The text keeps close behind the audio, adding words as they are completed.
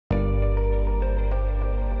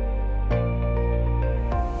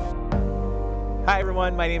Hi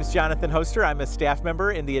everyone, my name is Jonathan Hoster. I'm a staff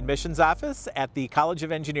member in the admissions office at the College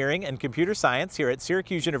of Engineering and Computer Science here at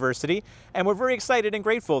Syracuse University, and we're very excited and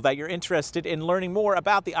grateful that you're interested in learning more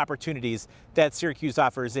about the opportunities that Syracuse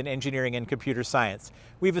offers in engineering and computer science.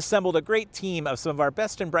 We've assembled a great team of some of our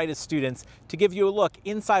best and brightest students to give you a look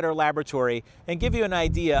inside our laboratory and give you an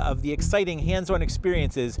idea of the exciting hands-on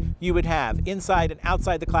experiences you would have inside and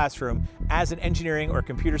outside the classroom as an engineering or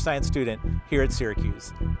computer science student here at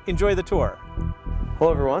Syracuse. Enjoy the tour.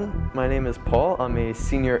 Hello everyone, my name is Paul. I'm a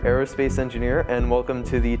senior aerospace engineer and welcome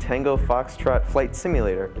to the Tango Foxtrot Flight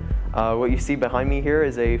Simulator. What you see behind me here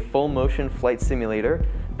is a full motion flight simulator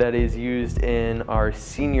that is used in our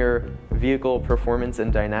senior vehicle performance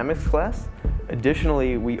and dynamics class.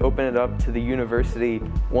 Additionally, we open it up to the university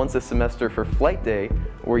once a semester for flight day,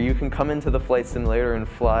 where you can come into the flight simulator and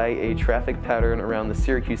fly a traffic pattern around the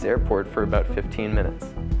Syracuse airport for about 15 minutes.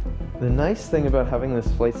 The nice thing about having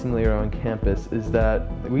this flight simulator on campus is that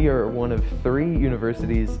we are one of 3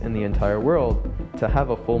 universities in the entire world to have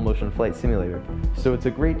a full motion flight simulator. So it's a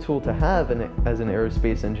great tool to have as an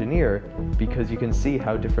aerospace engineer because you can see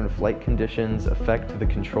how different flight conditions affect the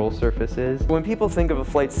control surfaces. When people think of a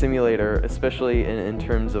flight simulator, especially in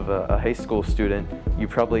terms of a high school student, you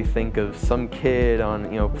probably think of some kid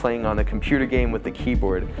playing on a computer game with the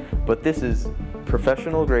keyboard. But this is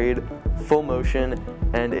professional grade, full motion,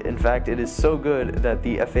 and in fact it is so good that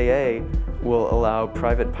the FAA will allow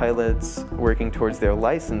private pilots working towards their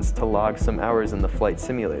license to log some hours in the flight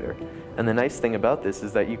simulator. And the nice thing about this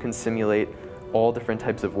is that you can simulate all different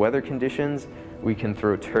types of weather conditions, we can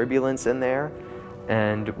throw turbulence in there,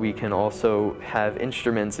 and we can also have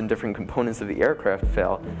instruments and different components of the aircraft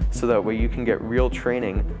fail, so that way you can get real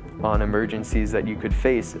training on emergencies that you could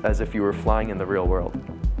face as if you were flying in the real world.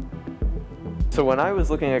 So when I was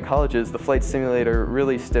looking at colleges, the flight simulator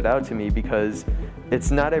really stood out to me because it's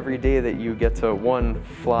not every day that you get to, 1,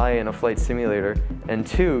 fly in a flight simulator, and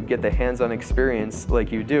 2, get the hands-on experience like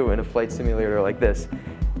you do in a flight simulator like this.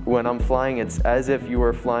 When I'm flying, it's as if you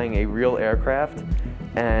were flying a real aircraft,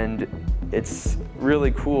 and it's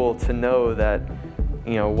really cool to know that,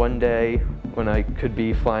 one day when I could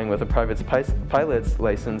be flying with a private pilot's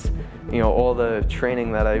license, all the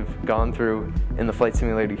training that I've gone through in the flight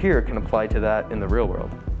simulator here can apply to that in the real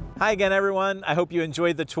world. Hi again everyone, I hope you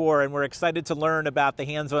enjoyed the tour and we're excited to learn about the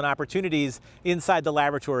hands-on opportunities inside the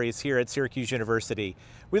laboratories here at Syracuse University.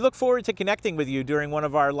 We look forward to connecting with you during one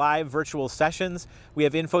of our live virtual sessions. We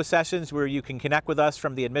have info sessions where you can connect with us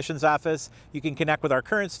from the admissions office, you can connect with our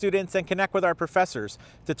current students and connect with our professors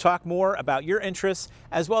to talk more about your interests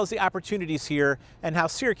as well as the opportunities here and how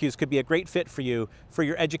Syracuse could be a great fit for you for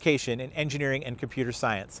your education in engineering and computer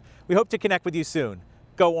science. We hope to connect with you soon.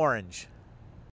 Go Orange!